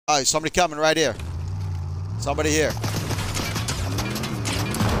Oh, somebody coming right here. Somebody here.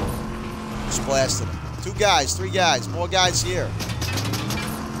 Just blasted him. 2 guys, 3 guys, more guys here.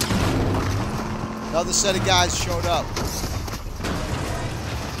 Another set of guys showed up.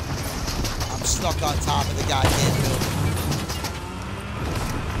 I'm stuck on top of the goddamn building.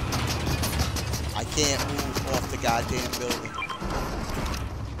 I can't move off the goddamn building.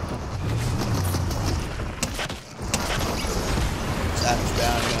 Savage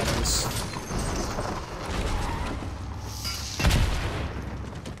bounty hunters.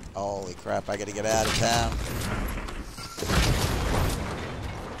 Holy crap, I gotta get out of town.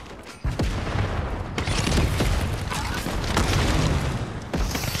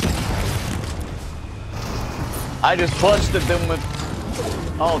 I just busted them with...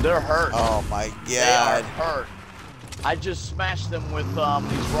 Oh, they're hurt. Oh my god. They are hurt. I just smashed them with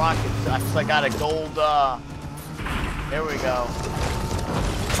these rockets. I got a gold... Here we go.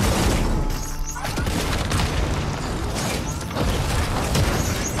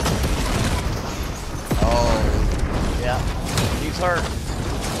 Oh. Yeah. He's hurt.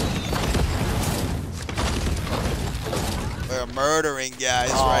 We're murdering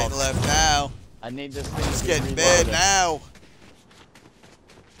guys right and left now. I need this thing. It's getting bad now.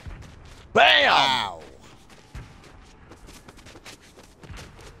 Bam! Wow.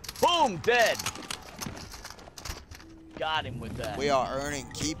 Boom! Dead. Got him with that. We are earning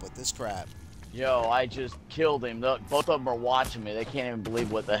keep with this crap. Yo, I just killed him. Both of them are watching me. They can't even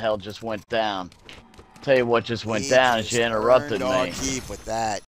believe what the hell just went down. Tell you what just went down is you interrupted me. Earned our keep with that.